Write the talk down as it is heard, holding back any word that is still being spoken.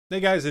Hey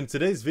guys, in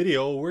today's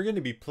video, we're going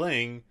to be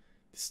playing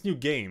this new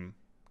game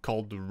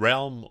called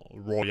Realm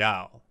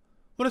Royale.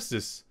 What is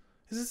this?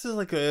 Is this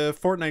like a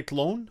Fortnite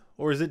clone?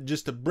 Or is it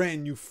just a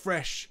brand new,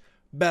 fresh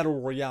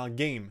Battle Royale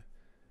game?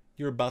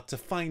 You're about to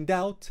find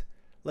out.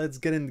 Let's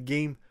get in the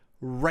game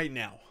right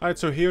now. Alright,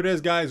 so here it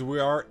is guys. We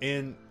are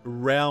in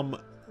Realm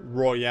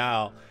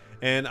Royale.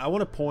 And I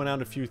want to point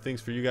out a few things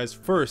for you guys.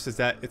 First is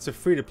that it's a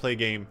free-to-play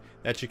game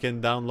that you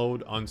can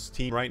download on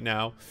Steam right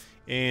now.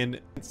 And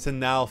it's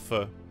an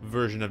alpha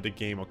version of the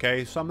game,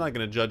 okay? So I'm not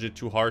going to judge it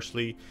too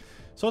harshly.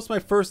 So it's my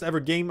first ever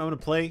game I'm going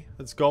to play.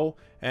 Let's go.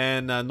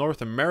 And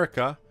North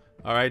America.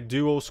 Alright,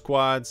 duo,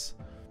 squads,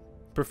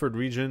 preferred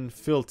region,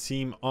 fill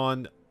team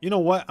on. You know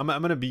what? I'm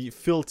going to be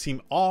fill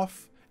team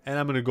off. And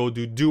I'm going to go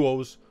do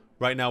duos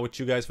right now with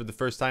you guys for the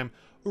first time.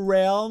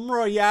 Realm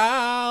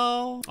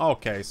Royale.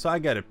 Okay, so I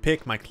got to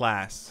pick my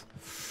class.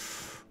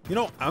 You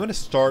know, I'm gonna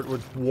start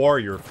with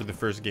warrior for the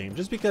first game,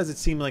 just because it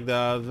seemed like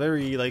the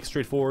very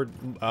straightforward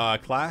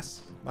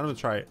class. I'm gonna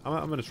try it.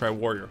 I'm gonna try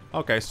warrior.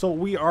 Okay, so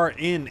we are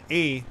in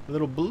a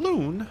little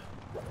balloon,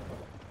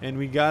 and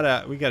we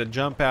gotta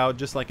jump out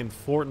just like in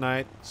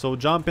Fortnite. So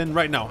jump in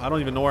right now. I don't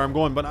even know where I'm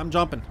going, but I'm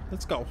jumping.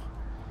 Let's go.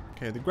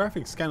 Okay, the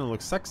graphics kind of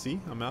look sexy.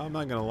 I'm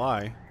not gonna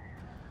lie.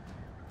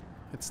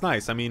 It's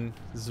nice. I mean,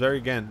 it's very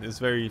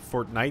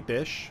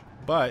Fortnite-ish,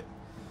 but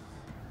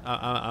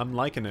I'm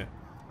liking it.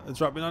 Let's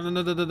drop it.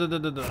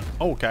 No.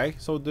 Okay,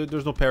 so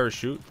there's no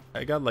parachute.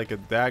 I got like a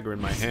dagger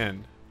in my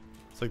hand.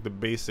 It's like the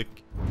basic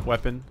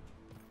weapon.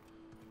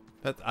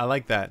 I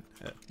like that.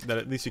 That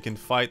at least you can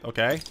fight.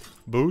 Okay,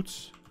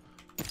 boots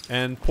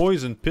and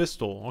poison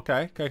pistol.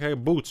 Okay,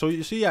 boots. So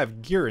you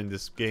have gear in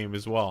this game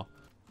as well.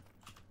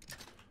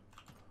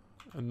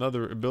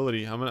 Another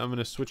ability. I'm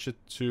gonna switch it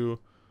to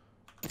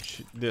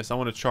this. I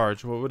want to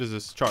charge. What is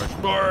this? Charge.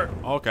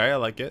 Okay, I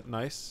like it.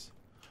 Nice.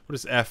 What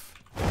is F?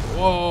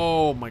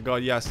 Oh my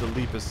god, yes, the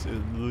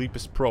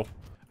Lepus Pro.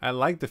 I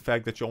like the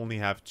fact that you only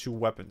have 2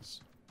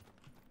 weapons.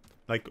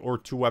 Or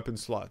 2 weapon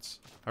slots.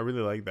 I really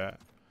like that.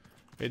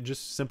 It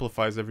just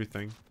simplifies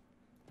everything.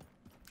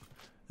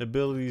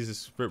 Abilities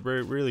is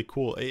really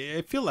cool.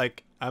 I feel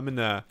like I'm in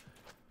a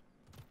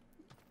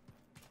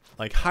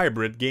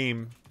hybrid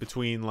game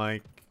between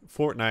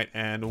Fortnite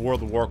and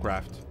World of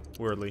Warcraft,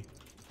 weirdly.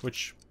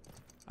 Which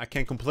I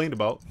can't complain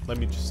about. Let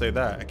me just say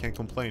that. I can't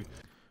complain.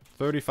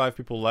 35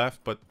 people left,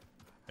 but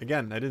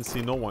again, I didn't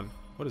see no one.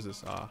 What is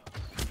this?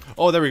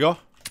 Oh, there we go.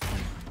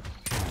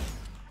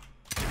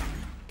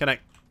 Can I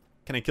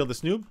kill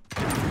this noob?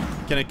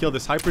 Can I kill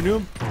this hyper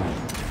noob?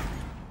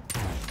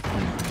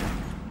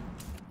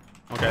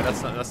 Okay,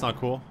 that's not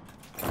cool.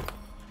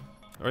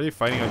 Are they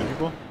fighting other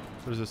people?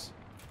 What is this?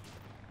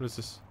 What is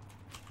this?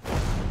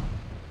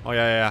 Oh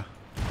yeah.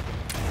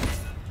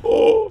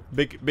 Oh,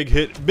 big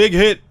hit. Big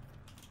hit.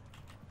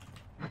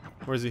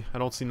 Where is he? I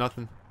don't see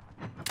nothing.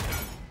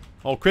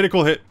 Oh,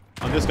 critical hit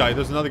on this guy.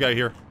 There's another guy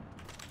here.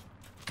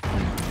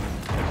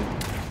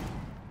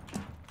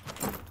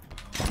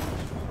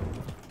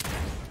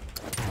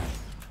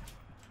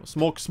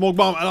 Smoke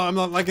bomb. I'm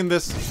not liking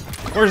this.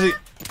 Where is he?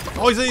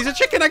 Oh, he's a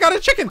chicken. I got a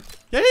chicken.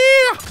 Yeah.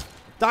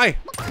 Die.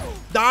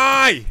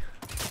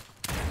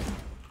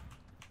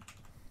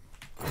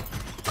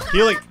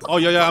 Healing. Oh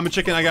yeah. I'm a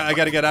chicken. I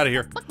gotta get out of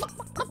here.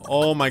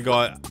 Oh my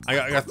god.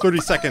 I got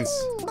 30 seconds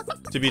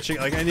to be a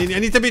chicken. I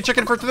need to be a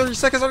chicken for 30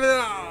 seconds.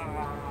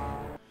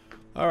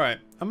 Alright,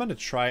 I'm gonna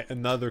try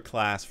another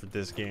class for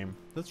this game.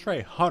 Let's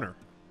try Hunter.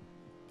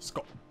 Let's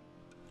go.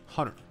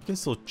 Hunter. You can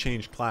still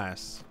change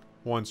class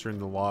once you're in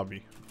the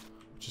lobby,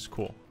 which is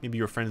cool. Maybe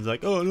your friend's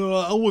like, oh no,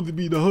 I want to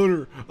be the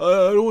Hunter.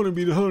 I don't want to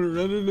be the Hunter.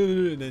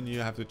 And then you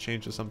have to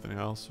change to something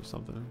else or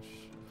something.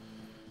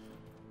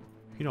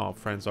 You know how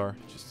friends are.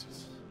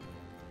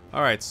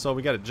 Alright, so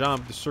we gotta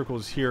jump. The circle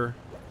is here.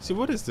 See,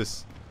 what is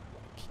this?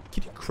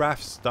 Can you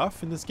craft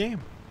stuff in this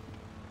game?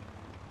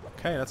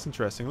 Okay, that's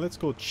interesting. Let's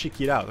go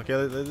check it out. Okay,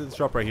 let's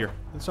drop right here.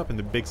 Let's drop in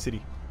the big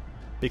city.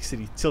 Big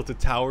city. Tilted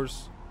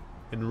Towers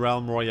in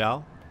Realm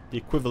Royale. The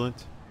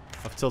equivalent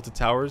of Tilted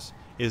Towers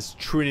is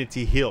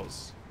Trinity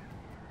Hills.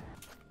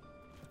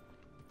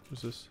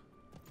 What's this?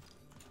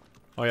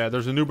 Oh yeah,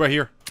 there's a noob right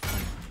here.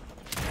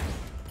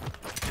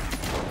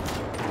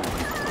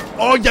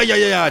 Oh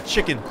yeah.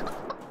 Chicken.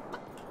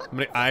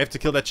 I have to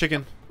kill that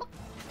chicken.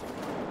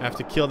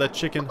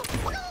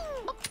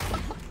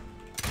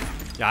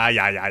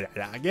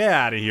 Yeah. Get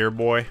out of here,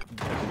 boy.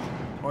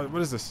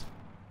 What is this?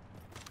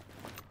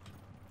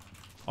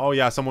 Oh,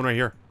 yeah, someone right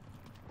here.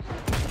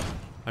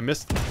 I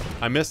missed.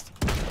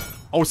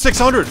 Oh,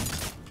 600!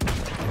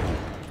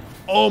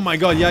 Oh, my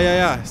God.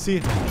 Yeah.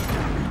 See?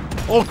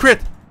 Oh,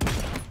 crit!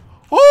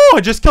 Oh, I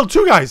just killed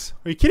 2 guys.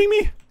 Are you kidding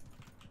me?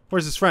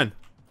 Where's his friend?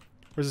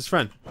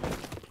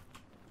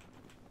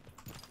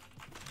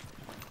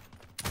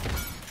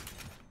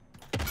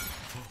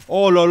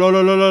 Oh, no.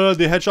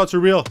 The headshots are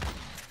real.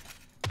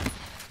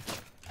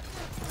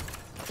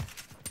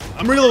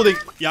 I'm reloading.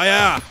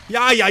 Yeah.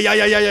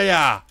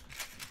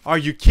 Are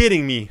you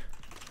kidding me?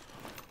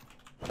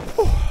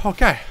 Whew,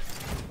 okay.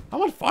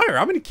 I'm on fire.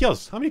 How many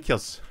kills? Like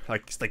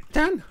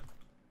 10?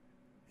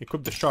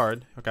 Equip the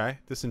shard. Okay.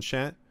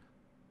 Disenchant.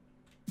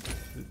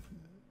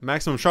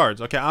 Maximum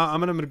shards. Okay, I'm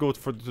gonna go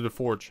to the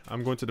forge.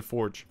 I'm going to the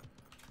forge.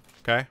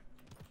 Okay.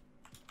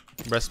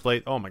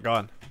 Breastplate. Oh my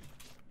god.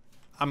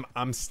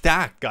 I'm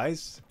stacked,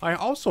 guys. I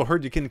also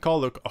heard you can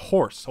call a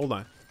horse. Hold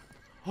on.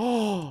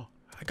 Oh,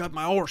 I got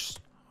my horse.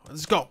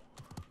 Let's go.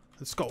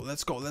 Let's go.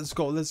 Let's go. Let's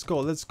go. Let's go.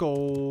 Let's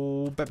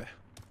go, baby.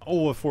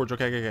 Oh, a forge.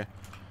 Okay, okay, okay.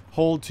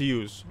 Hold to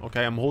use.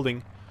 Okay, I'm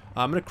holding.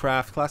 I'm gonna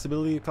craft class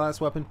ability,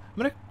 class weapon. I'm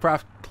gonna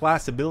craft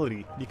class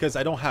ability because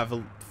I don't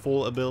have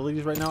full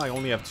abilities right now. I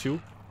only have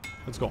 2.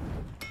 Let's go.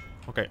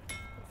 Okay,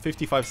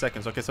 55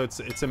 seconds. Okay, so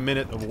it's a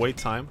minute of wait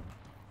time.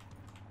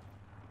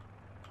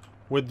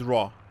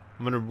 Withdraw.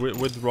 I'm gonna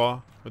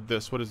withdraw with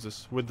this. What is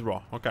this?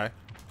 Withdraw. Okay.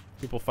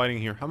 People fighting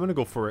here. I'm gonna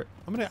go for it.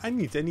 I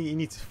need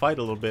to fight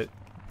a little bit.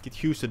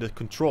 Get used to the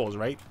controls,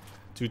 right?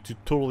 To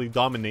totally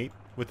dominate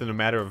within a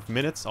matter of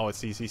minutes. Oh,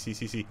 see.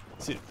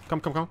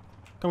 Come.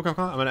 I'm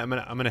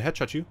gonna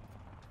headshot you.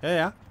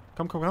 Yeah.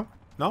 Come.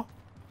 No?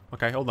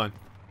 Okay, hold on.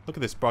 Look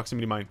at this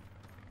proximity mine.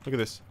 Look at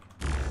this.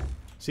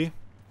 See?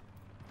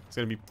 It's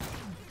gonna be.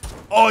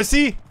 Oh,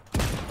 see?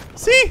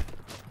 See?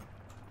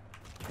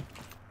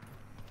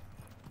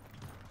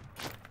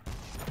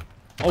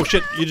 Oh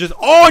shit! You just.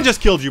 Oh, I just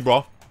killed you,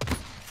 bro.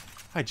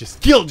 I just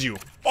killed you.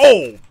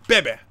 Oh,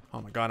 baby.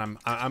 Oh my god, I'm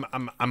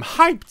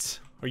hyped.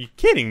 Are you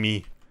kidding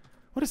me?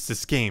 What is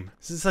this game?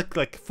 Is this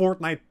like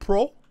Fortnite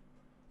Pro?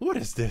 What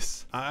is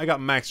this? I got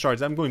max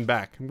shards. I'm going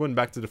back. I'm going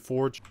back to the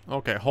forge.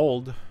 Okay,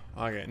 hold.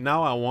 Okay,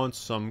 now I want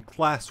some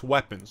class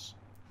weapons.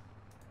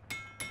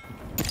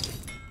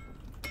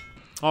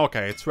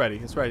 Okay, it's ready.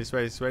 It's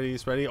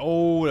ready.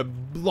 Oh, the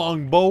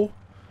long bow.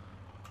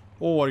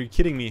 Oh, are you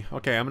kidding me?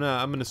 Okay, I'm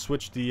gonna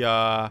switch the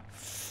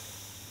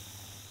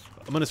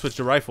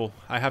rifle.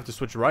 I have to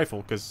switch the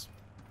rifle because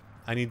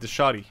I need the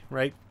shotty,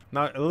 right?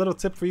 Now, a little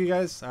tip for you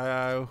guys,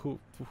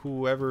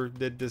 whoever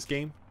did this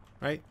game,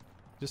 right?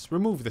 Just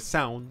remove the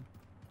sound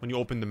when you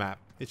open the map.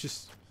 It's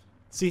just,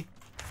 see,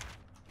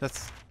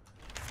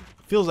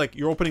 feels like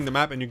you're opening the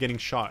map and you're getting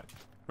shot,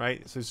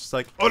 right? So it's just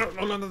like, oh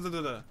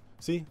no.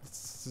 See,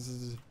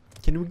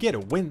 can we get a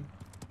win?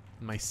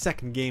 My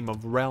second game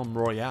of Realm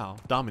Royale.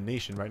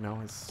 Domination right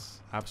now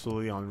is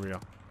absolutely unreal.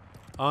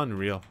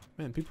 Unreal.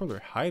 Man, people are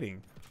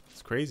hiding.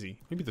 It's crazy.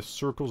 Maybe the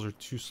circles are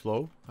too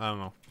slow. I don't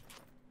know.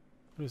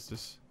 What is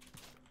this?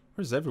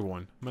 Where's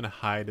everyone? I'm gonna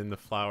hide in the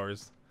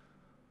flowers.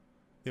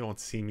 They won't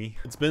see me.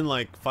 It's been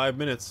like 5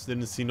 minutes.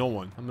 Didn't see no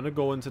one. I'm gonna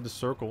go into the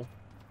circle.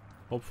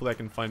 Hopefully I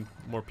can find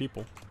more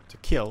people to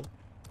kill.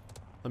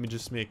 Let me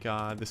just make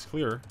this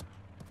clearer.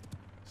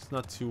 It's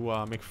not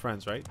to make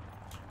friends, right?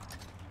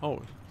 Oh,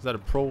 is that a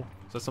pro?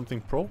 Is that something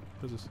pro?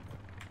 What is this?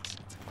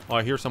 Oh,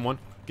 I hear someone.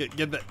 Get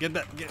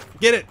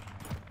it!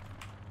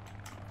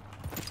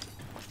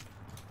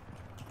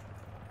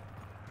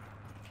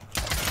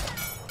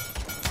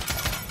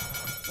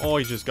 Oh,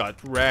 you just got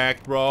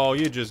wrecked, bro.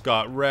 You just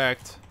got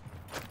wrecked.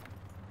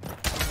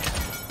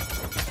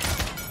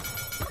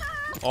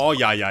 Oh,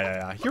 yeah.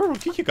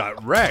 You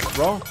got wrecked,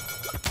 bro.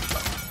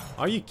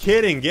 Are you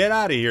kidding? Get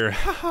out of here.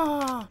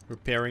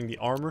 Repairing the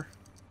armor.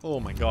 Oh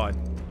my god.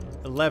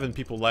 11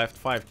 people left,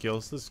 5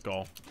 kills. Let's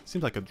go.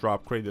 Seems like a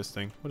drop crate, this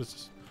thing. What is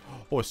this?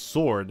 Oh, a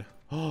sword.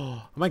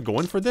 Oh, am I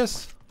going for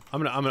this?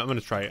 I'm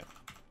gonna try it.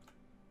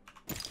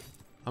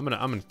 I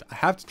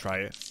have to try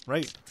it,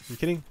 right? Are you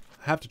kidding?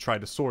 I have to try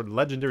the sword.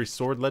 Legendary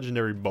sword,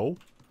 legendary bow.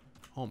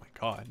 Oh my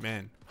god,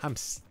 man. I'm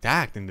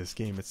stacked in this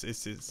game.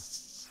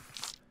 It's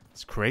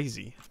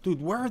crazy.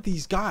 Dude, where are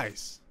these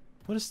guys?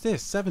 What is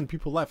this? 7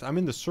 people left. I'm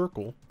in the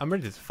circle. I'm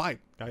ready to fight,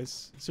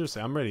 guys.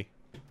 Seriously, I'm ready.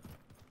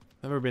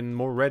 Never been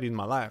more ready in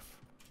my life.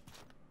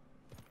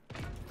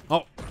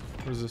 Oh,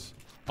 what is this?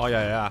 Oh,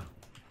 yeah.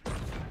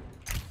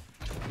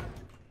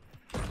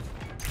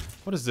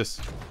 What is this?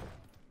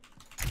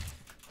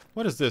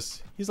 What is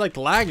this? He's like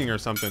lagging or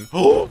something.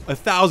 Oh,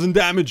 1,000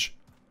 damage.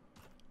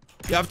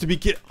 You have to be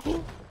kidding.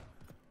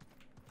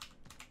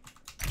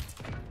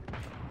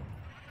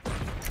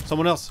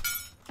 Someone else.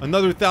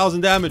 Another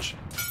 1,000 damage.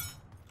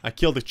 I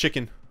killed the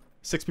chicken.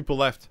 6 people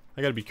left.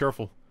 I gotta be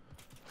careful.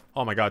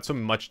 Oh my god, so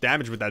much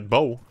damage with that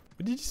bow.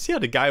 But did you see how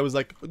the guy was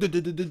like...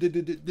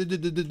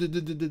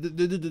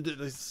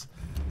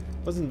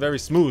 Wasn't very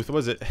smooth,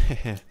 was it?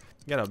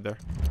 Get up there.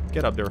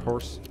 Get up there,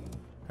 horse.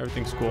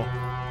 Everything's cool.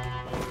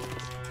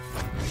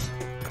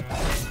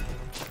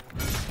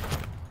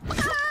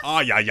 Oh,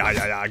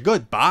 yeah.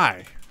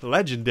 Goodbye.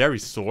 Legendary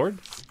sword.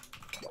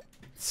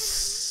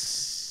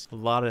 A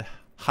lot of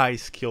high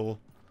skill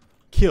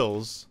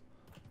kills.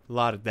 A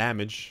lot of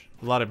damage.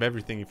 A lot of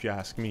everything, if you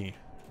ask me.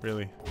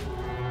 Really.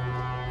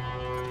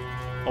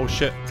 Oh,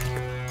 shit.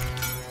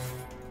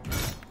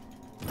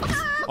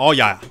 Oh,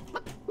 yeah.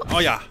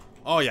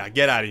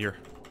 Get out of here.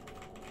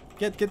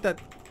 Get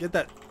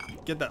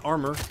that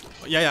armor.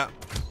 Yeah.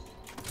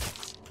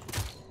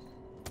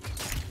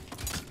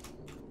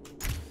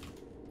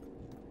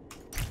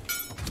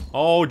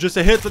 Oh, just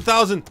a hit,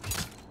 1,000.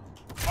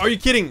 Are you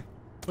kidding?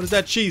 What is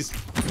that cheese?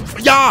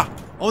 Yeah!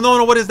 Oh,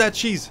 no, what is that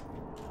cheese?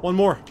 One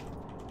more.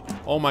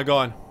 Oh, my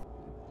God.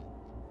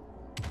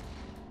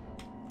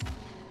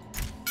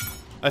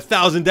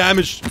 1,000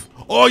 damage.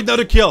 Oh,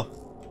 another kill.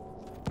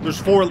 There's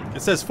 4.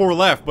 It says 4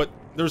 left, but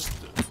there's...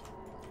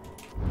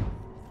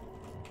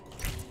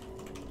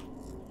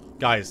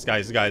 Guys.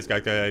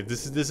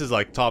 This is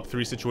like top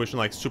 3 situation,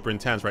 like super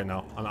intense right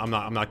now. I'm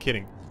not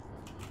kidding.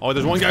 Oh,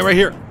 there's one guy right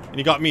here, and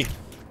he got me.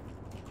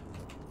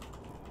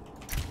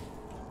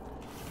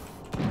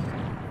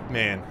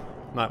 Man,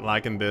 I'm not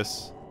liking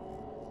this.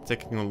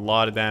 Taking a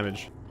lot of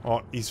damage.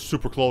 Oh, he's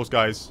super close,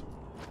 guys.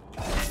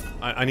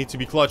 I need to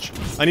be clutch.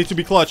 I need to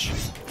be clutch.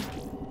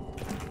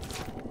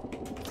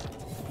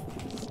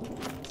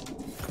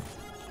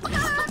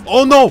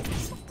 Oh no!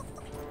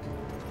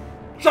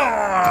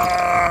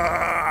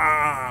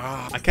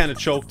 I kind of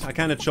choked.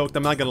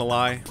 I'm not gonna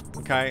lie.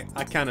 Okay,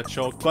 I kind of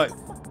choked, but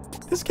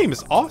this game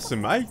is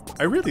awesome. I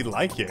really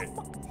like it.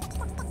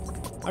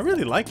 I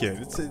really like it.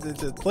 It's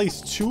a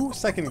place 2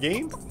 second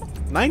game,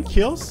 9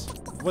 kills.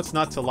 What's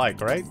not to like,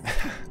 right?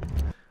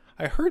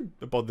 I heard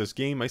about this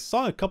game. I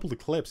saw a couple of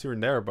clips here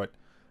and there, but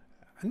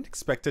I didn't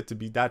expect it to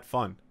be that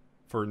fun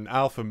for an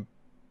alpha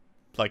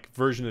like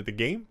version of the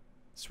game.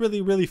 It's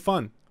really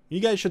fun. You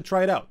guys should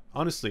try it out.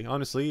 Honestly,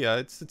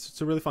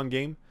 it's a really fun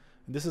game.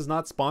 This is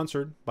not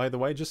sponsored, by the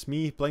way. Just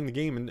me playing the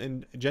game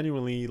and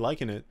genuinely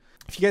liking it.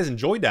 If you guys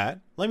enjoyed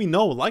that, let me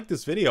know. Like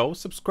this video,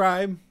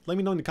 subscribe. Let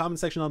me know in the comment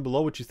section down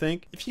below what you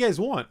think. If you guys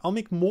want, I'll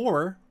make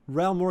more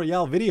Realm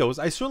Royale videos.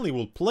 I certainly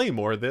will play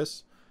more of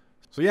this.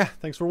 So yeah,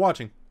 thanks for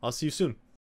watching. I'll see you soon.